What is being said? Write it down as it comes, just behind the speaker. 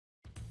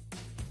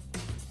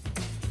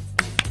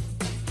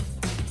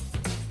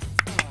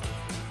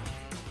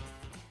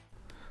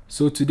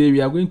So today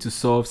we are going to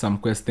solve some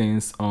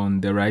questions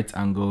on the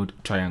right-angled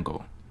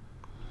triangle.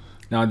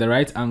 Now the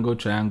right-angled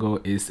triangle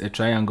is a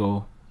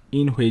triangle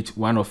in which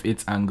one of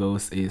its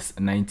angles is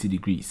 90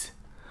 degrees.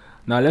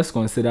 Now let's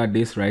consider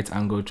this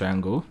right-angled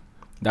triangle,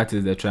 that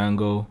is the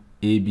triangle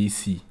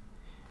ABC.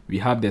 We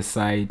have the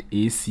side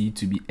AC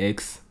to be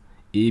X,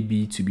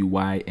 AB to be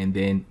Y, and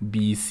then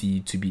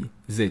BC to be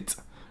Z.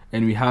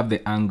 And we have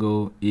the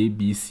angle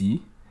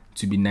ABC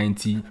to be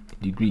 90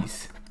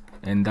 degrees,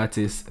 and that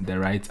is the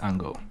right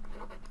angle.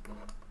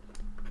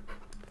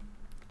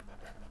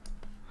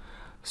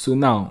 So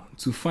now,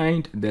 to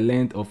find the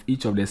length of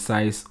each of the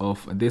sides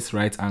of this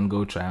right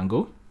angle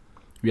triangle,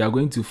 we are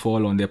going to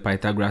fall on the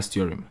Pythagoras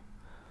theorem.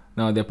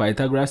 Now, the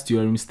Pythagoras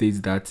theorem states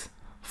that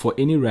for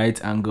any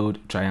right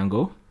angled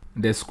triangle,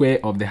 the square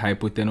of the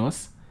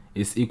hypotenuse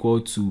is equal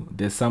to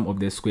the sum of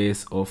the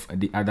squares of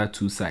the other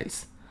two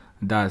sides.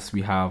 Thus,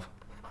 we have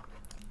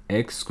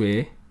x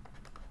squared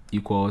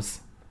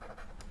equals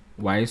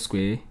y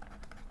squared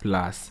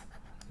plus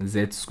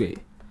z squared.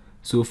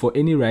 So for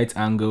any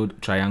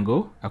right-angled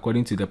triangle,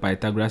 according to the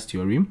Pythagoras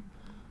theorem,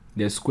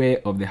 the square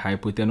of the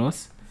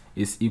hypotenuse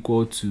is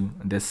equal to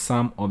the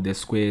sum of the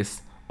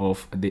squares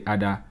of the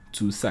other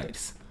two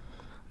sides.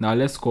 Now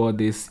let's call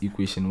this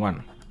equation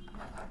 1.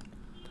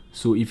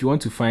 So if you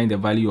want to find the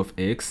value of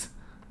x,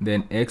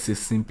 then x is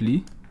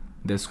simply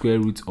the square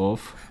root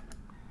of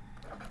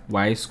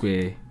y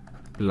squared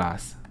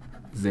plus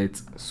z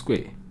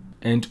squared.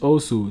 And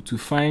also, to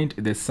find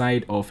the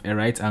side of a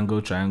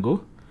right-angled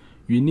triangle,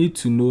 you need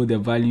to know the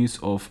values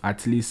of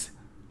at least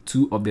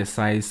two of the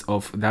sides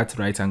of that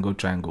right-angled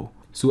triangle,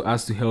 so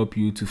as to help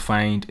you to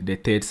find the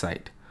third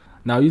side.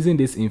 Now, using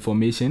this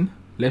information,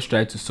 let's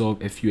try to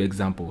solve a few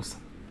examples.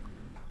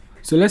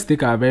 So let's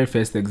take our very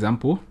first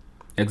example.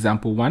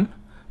 Example 1.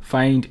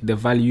 Find the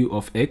value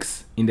of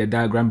x in the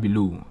diagram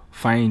below.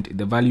 Find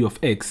the value of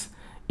x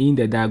in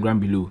the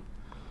diagram below.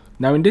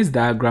 Now, in this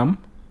diagram,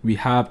 we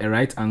have a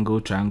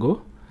right-angled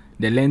triangle.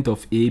 The length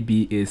of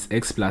AB is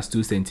x plus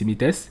 2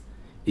 centimeters.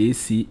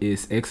 AC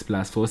is x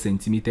plus 4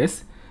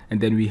 centimeters,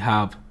 and then we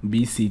have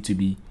BC to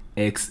be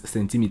x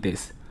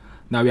centimeters.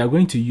 Now we are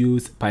going to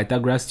use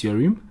Pythagoras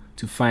theorem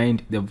to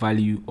find the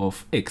value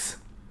of x.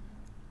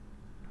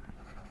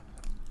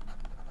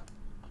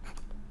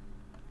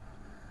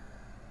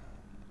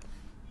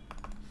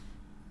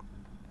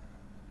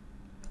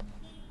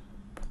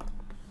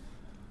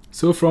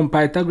 So from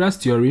Pythagoras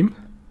theorem,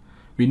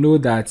 we know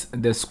that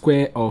the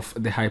square of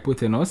the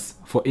hypotenuse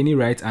for any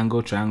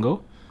right-angled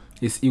triangle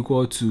is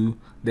equal to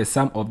the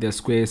sum of the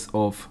squares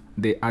of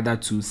the other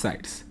two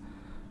sides.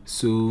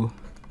 So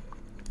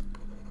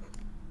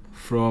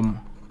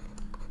from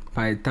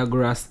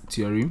Pythagoras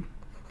theorem,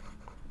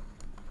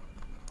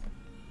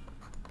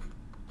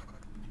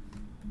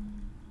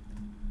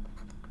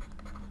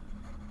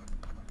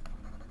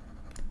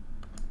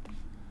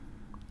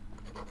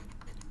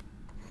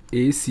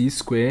 AC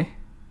square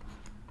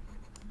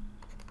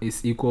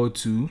is equal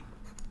to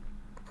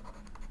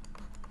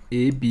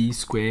AB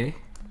square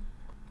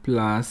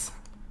plus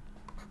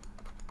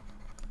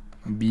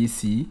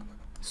BC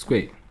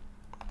square.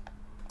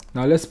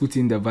 Now let's put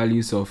in the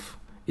values of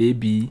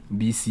AB,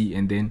 BC,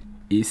 and then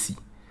AC.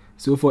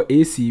 So for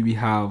AC, we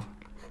have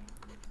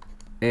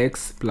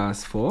x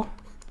plus 4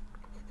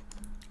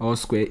 all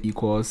square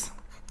equals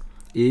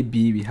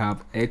AB, we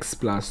have x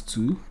plus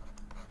 2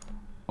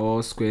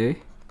 all square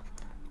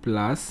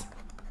plus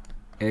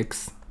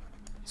x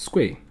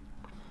square.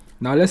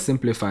 Now let's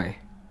simplify.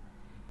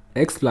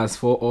 X plus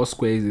 4 all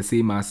square is the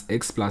same as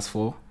x plus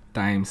 4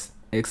 times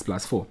x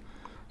plus 4.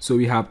 So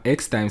we have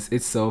x times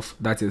itself,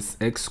 that is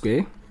x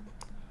squared,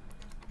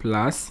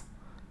 plus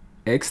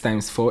x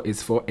times 4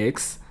 is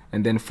 4x,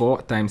 and then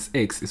 4 times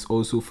x is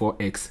also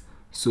 4x.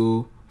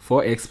 So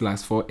 4x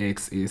plus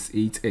 4x is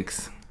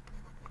 8x.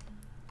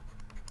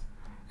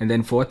 And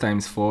then 4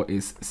 times 4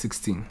 is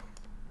 16.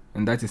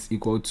 And that is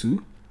equal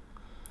to,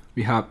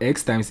 we have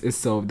x times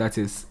itself, that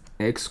is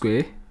x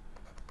squared.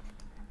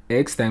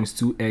 X times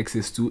 2x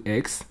is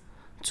 2x.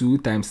 2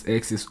 times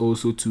x is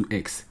also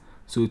 2x.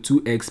 So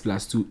 2x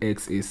plus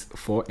 2x is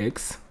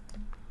 4x.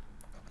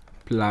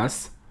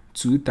 Plus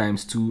 2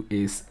 times 2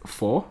 is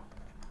 4.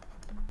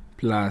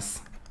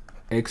 Plus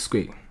x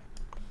squared.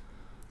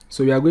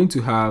 So we are going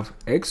to have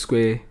x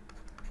squared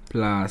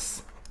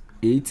plus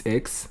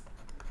 8x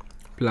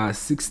plus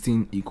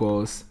 16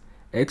 equals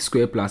x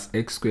squared plus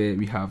x squared.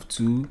 We have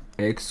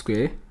 2x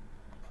squared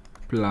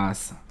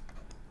plus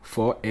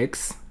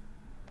 4x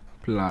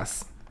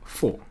plus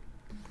 4.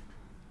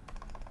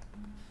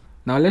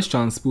 Now let's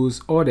transpose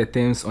all the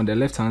terms on the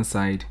left hand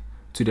side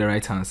to the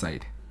right hand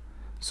side.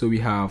 So we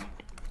have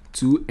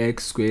 2x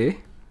squared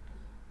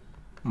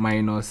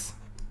minus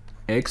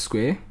x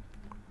squared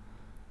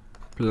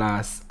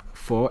plus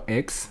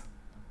 4x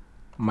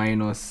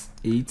minus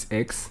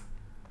 8x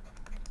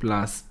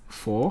plus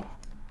 4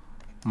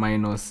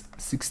 minus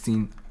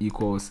 16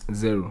 equals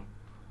 0.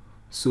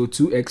 So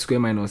 2x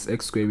squared minus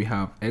x squared, we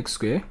have x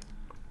squared.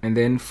 And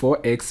then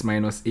 4x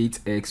minus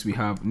 8x, we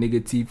have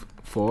negative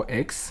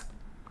 4x.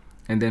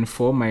 and then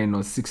 4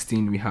 minus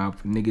 16 we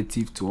have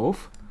negative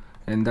 12,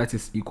 and that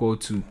is equal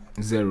to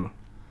 0.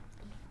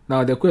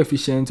 Now the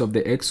coefficient of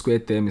the x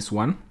squared term is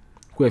 1,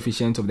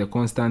 coefficient of the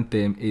constant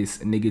term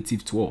is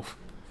negative 12.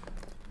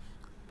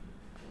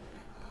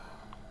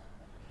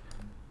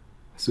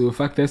 So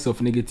factors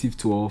of negative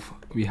 12,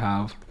 we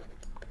have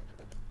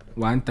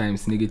 1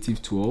 times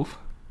negative 12,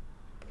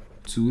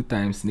 2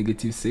 times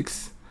negative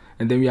 6,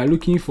 and then we are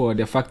looking for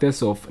the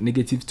factors of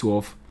negative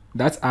 12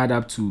 that add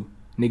up to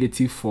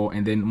negative 4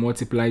 and then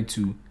multiply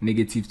to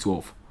negative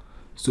 12.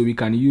 So we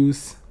can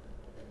use,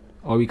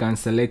 or we can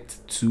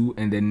select 2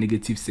 and then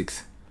negative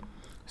 6.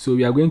 So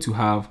we are going to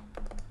have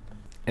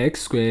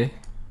x squared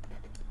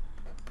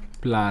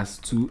plus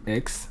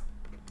 2x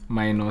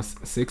minus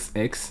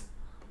 6x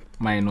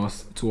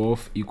minus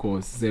 12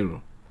 equals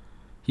 0.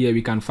 Here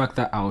we can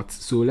factor out.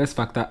 So let's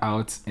factor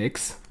out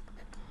x,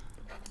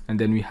 and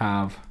then we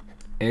have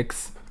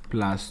x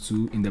plus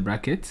 2 in the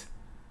bracket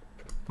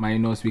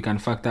minus, we can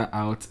factor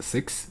out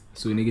 6,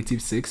 so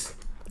negative 6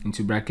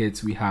 into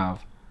brackets, we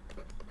have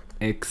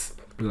x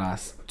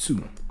plus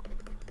 2.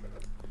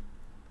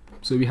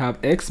 So we have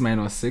x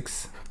minus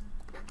 6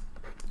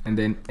 and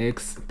then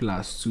x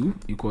plus 2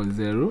 equals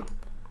 0,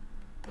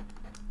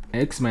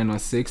 x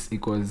minus 6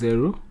 equals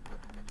 0,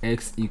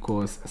 x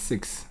equals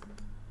 6,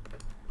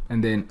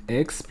 and then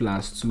x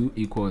plus 2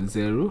 equals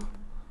 0,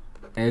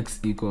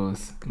 x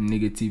equals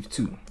negative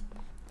 2.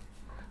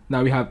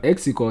 Now we have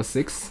x equals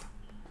 6,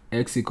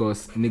 x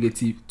equals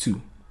negative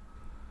 2.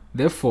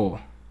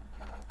 Therefore,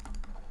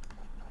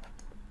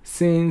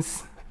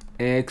 since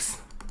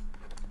x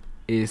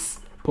is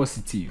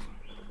positive,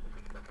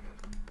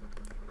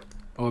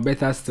 or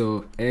better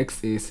still,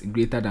 x is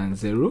greater than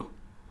 0,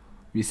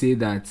 we say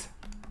that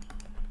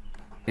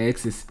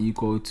x is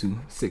equal to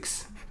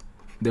 6.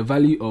 The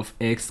value of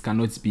x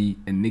cannot be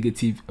a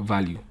negative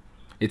value.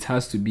 It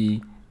has to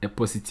be a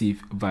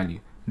positive value.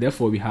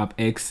 Therefore, we have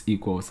x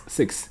equals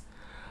 6.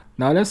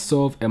 Now let's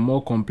solve a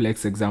more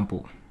complex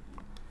example.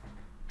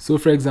 So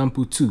for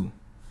example 2,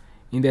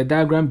 in the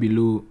diagram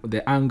below,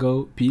 the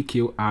angle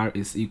PQR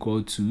is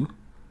equal to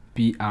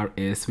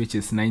PRS, which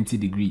is 90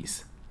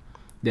 degrees.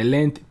 The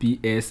length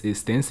PS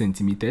is 10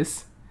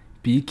 centimeters,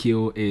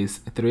 PQ is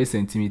 3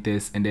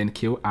 centimeters, and then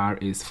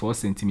QR is 4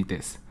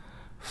 centimeters.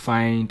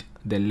 Find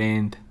the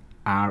length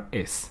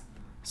RS.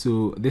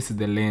 So this is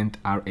the length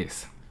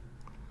RS.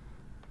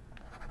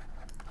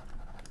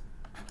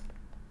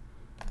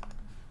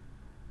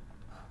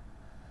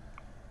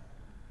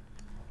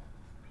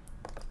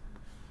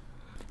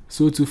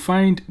 So to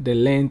find the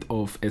length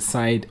of a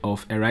side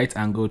of a right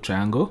angle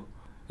triangle,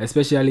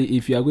 especially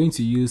if you are going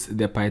to use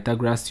the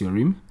Pythagoras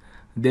theorem,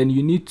 then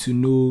you need to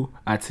know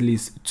at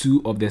least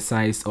 2 of the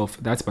sides of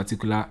that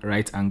particular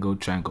right angle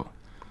triangle.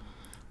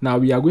 Now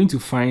we are going to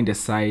find the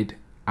side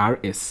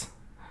RS.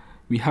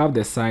 We have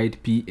the side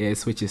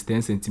PS, which is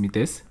 10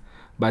 centimeters,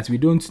 but we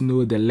don't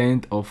know the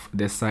length of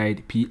the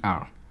side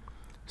PR.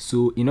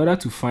 So in order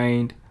to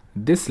find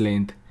this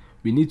length,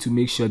 we need to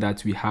make sure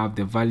that we have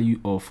the value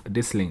of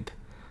this length.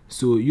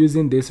 So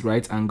using this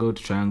right angled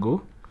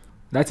triangle,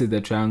 that is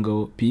the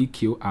triangle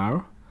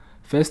PQR,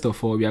 first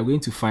of all, we are going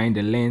to find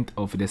the length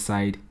of the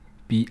side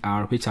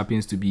PR, which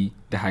happens to be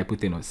the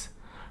hypotenuse.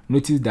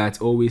 Notice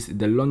that always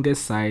the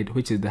longest side,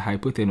 which is the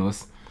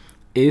hypotenuse,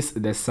 is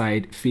the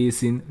side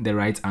facing the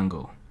right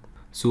angle.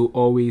 So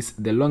always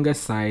the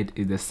longest side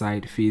is the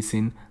side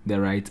facing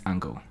the right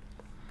angle.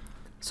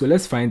 So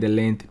let's find the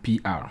length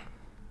PR.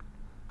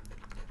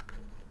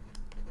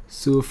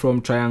 So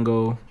from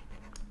triangle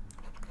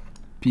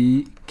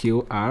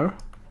PQR,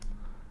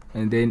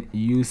 and then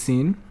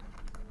using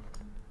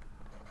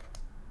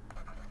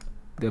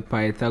the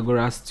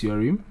Pythagoras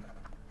theorem,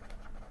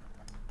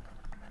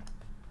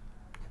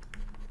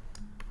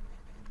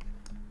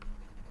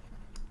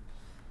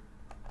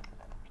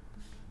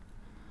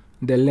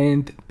 the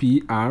length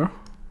PR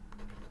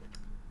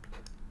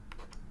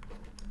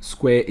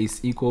square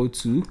is equal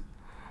to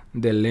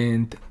the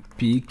length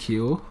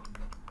PQ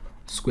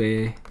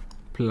square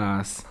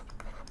plus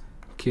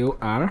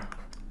QR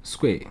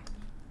square.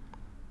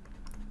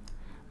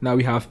 Now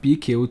we have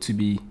PQ to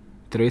be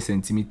 3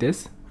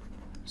 centimeters,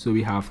 so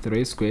we have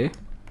 3 square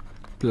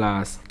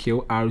plus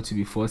QR to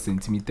be 4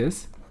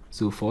 centimeters,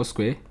 so 4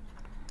 square,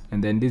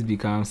 and then this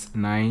becomes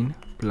 9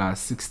 plus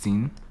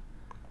 16.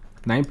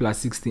 9 plus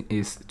 16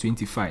 is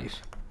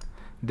 25.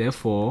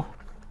 Therefore,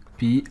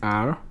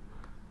 PR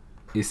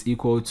is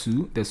equal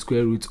to the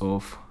square root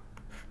of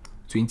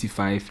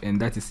 25,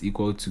 and that is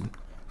equal to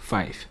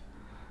 5.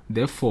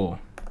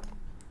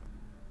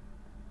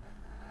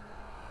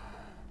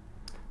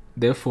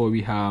 Therefore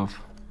we have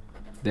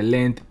the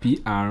length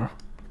PR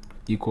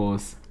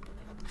equals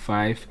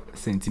 5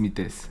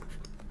 centimeters.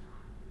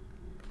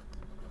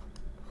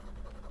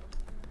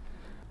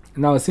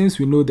 Now, since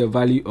we know the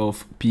value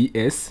of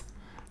PS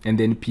and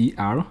then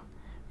PR,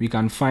 we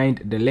can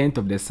find the length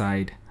of the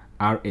side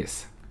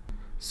RS.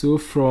 So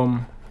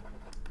from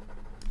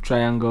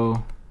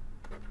triangle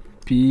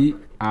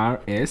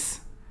PRS,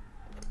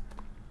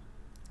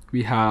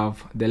 we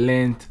have the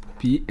length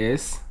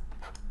PS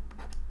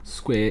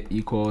square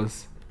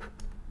equals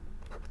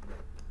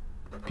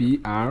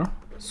PR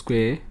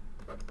square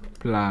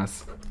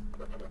plus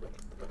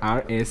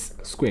RS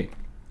square.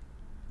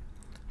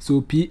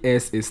 So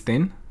PS is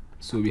 10,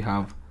 so we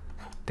have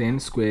 10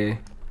 square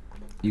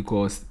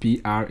equals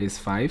PR is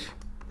 5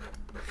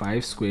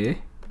 square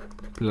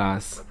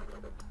plus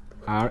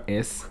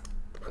RS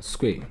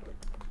square.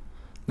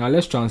 Now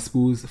let's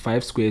transpose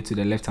 5 square to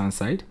the left hand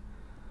side.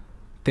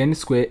 10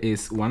 square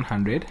is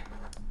 100,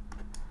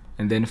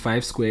 and then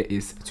 5 square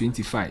is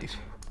 25.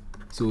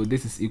 So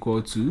this is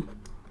equal to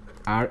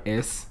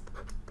RS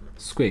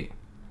square.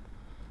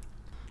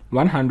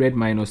 100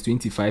 minus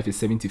 25 is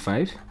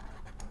 75.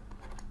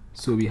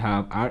 So we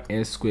have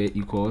RS square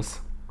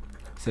equals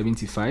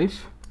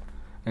 75,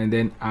 and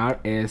then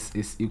RS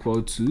is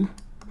equal to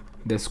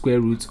the square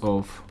root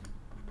of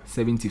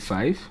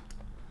 75,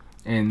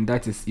 and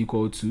that is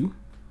equal to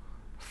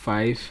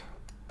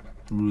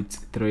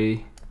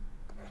 5√3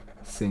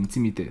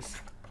 centimeters.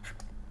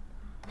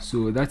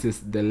 So that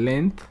is the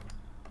length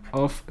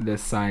of the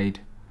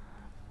side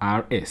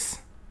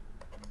RS,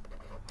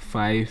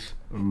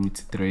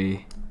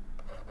 5√3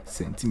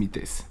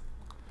 centimeters.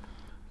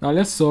 Now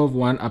let's solve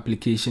one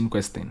application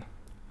question.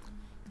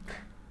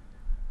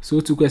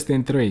 So to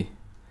question 3,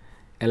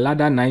 a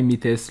ladder 9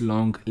 meters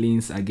long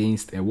leans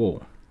against a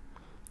wall.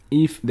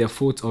 If the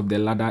foot of the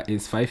ladder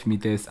is 5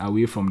 meters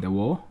away from the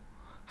wall,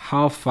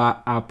 how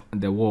far up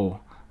the wall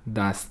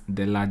does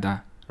the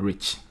ladder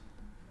reach?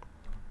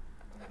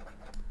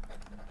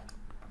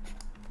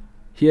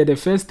 Here, the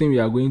first thing we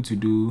are going to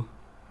do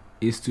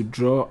is to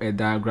draw a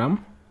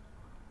diagram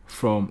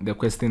from the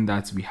question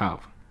that we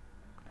have.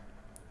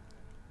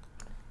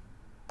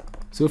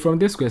 So from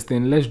this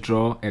question, let's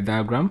draw a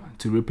diagram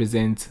to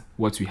represent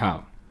what we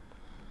have.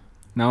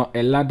 Now,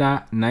 a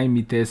ladder 9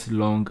 meters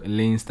long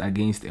leans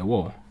against a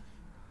wall.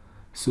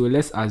 So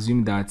let's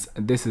assume that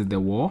this is the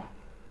wall.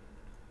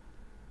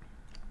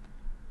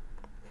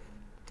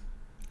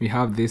 We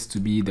have this to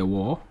be the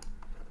wall,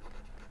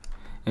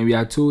 and we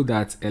are told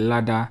that a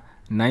ladder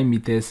 9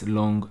 meters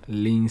long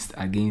leans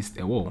against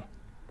a wall.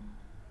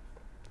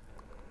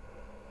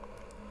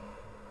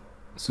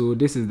 So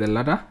this is the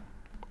ladder,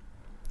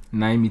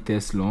 9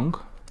 meters long,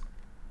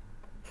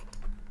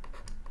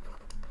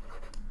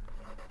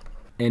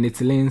 and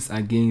it leans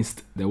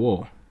against the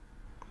wall.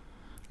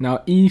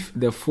 Now, if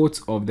the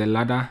foot of the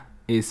ladder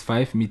is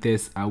 5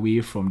 meters away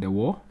from the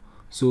wall,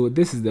 so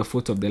this is the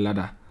foot of the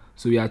ladder.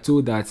 So we are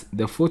told that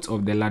the foot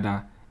of the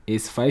ladder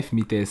is 5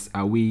 meters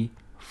away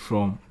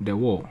from the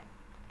wall.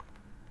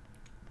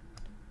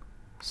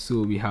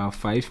 So we have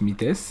 5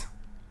 meters.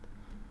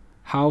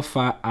 How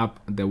far up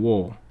the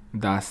wall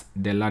does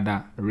the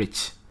ladder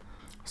reach?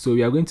 So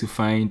we are going to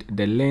find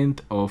the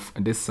length of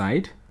this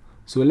side.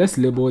 So let's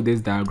label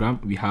this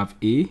diagram. We have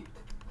A,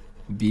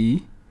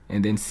 B,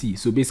 and then C.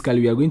 So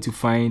basically we are going to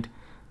find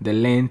the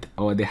length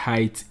or the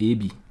height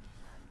AB.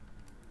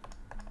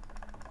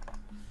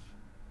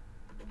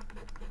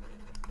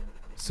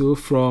 So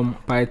from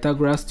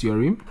Pythagoras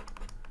Theorem,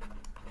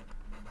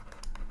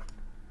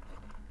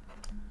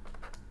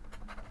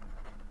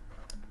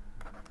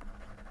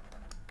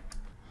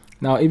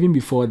 now even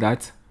before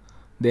that,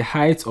 the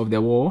height of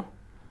the wall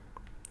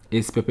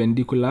is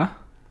perpendicular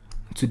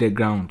to the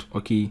ground,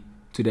 okay,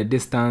 to the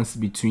distance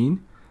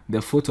between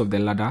the foot of the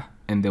ladder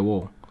and the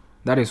wall.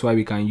 That is why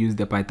we can use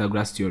the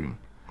Pythagoras Theorem.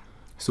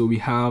 So we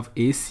have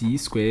AC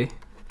square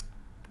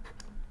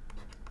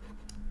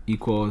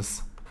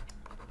equals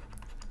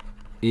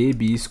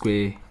AB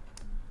square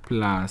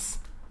plus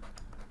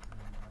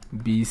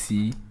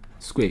BC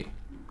square.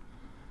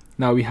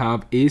 Now we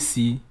have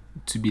AC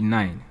to be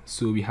 9.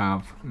 So we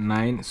have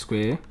 9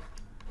 square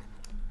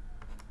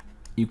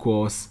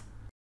equals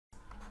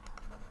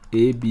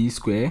AB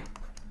square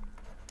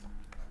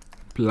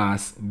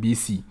plus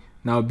BC.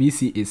 Now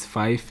BC is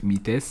 5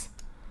 meters.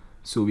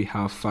 So we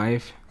have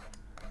 5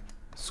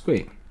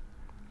 square.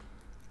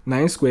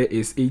 9 square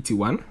is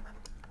 81.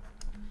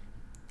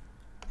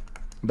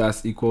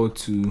 That's equal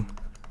to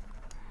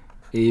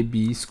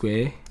AB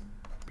square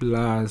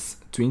plus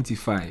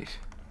 25.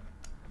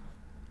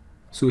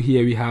 So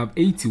here we have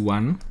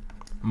 81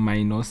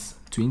 minus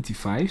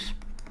 25,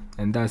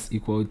 and that's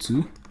equal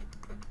to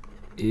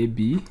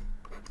AB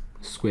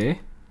square.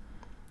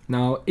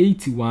 Now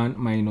 81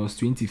 minus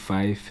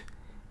 25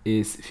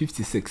 is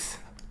 56.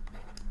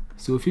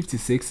 So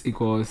 56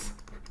 equals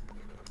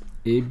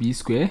AB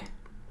square.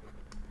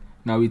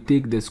 Now we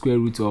take the square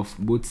root of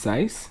both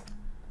sides.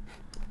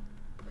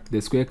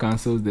 The square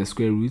cancels the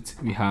square root.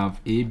 We have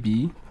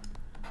AB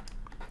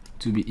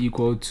to be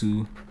equal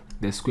to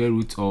the square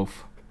root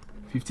of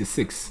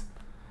 56,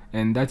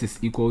 and that is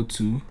equal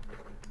to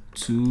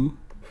 2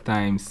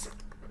 times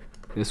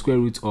the square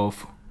root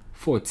of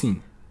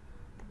 14.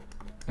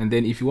 And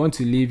then if you want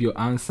to leave your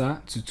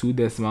answer to 2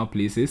 decimal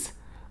places,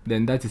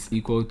 then that is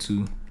equal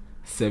to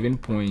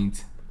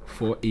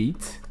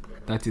 7.48.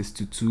 That is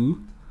to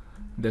 2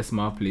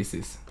 decimal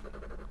places.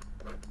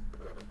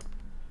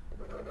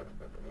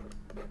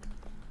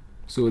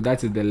 So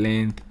that is the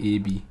length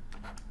AB.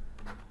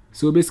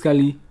 So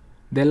basically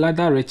The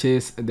ladder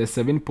reaches the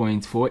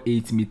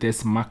 7.48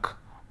 meters mark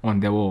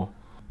on the wall.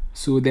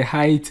 So the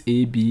height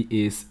AB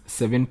is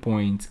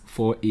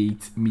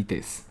 7.48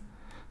 meters.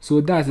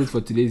 So that's it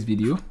for today's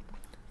video.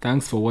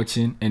 Thanks for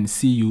watching and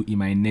see you in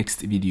my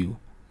next video.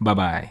 Bye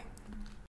bye.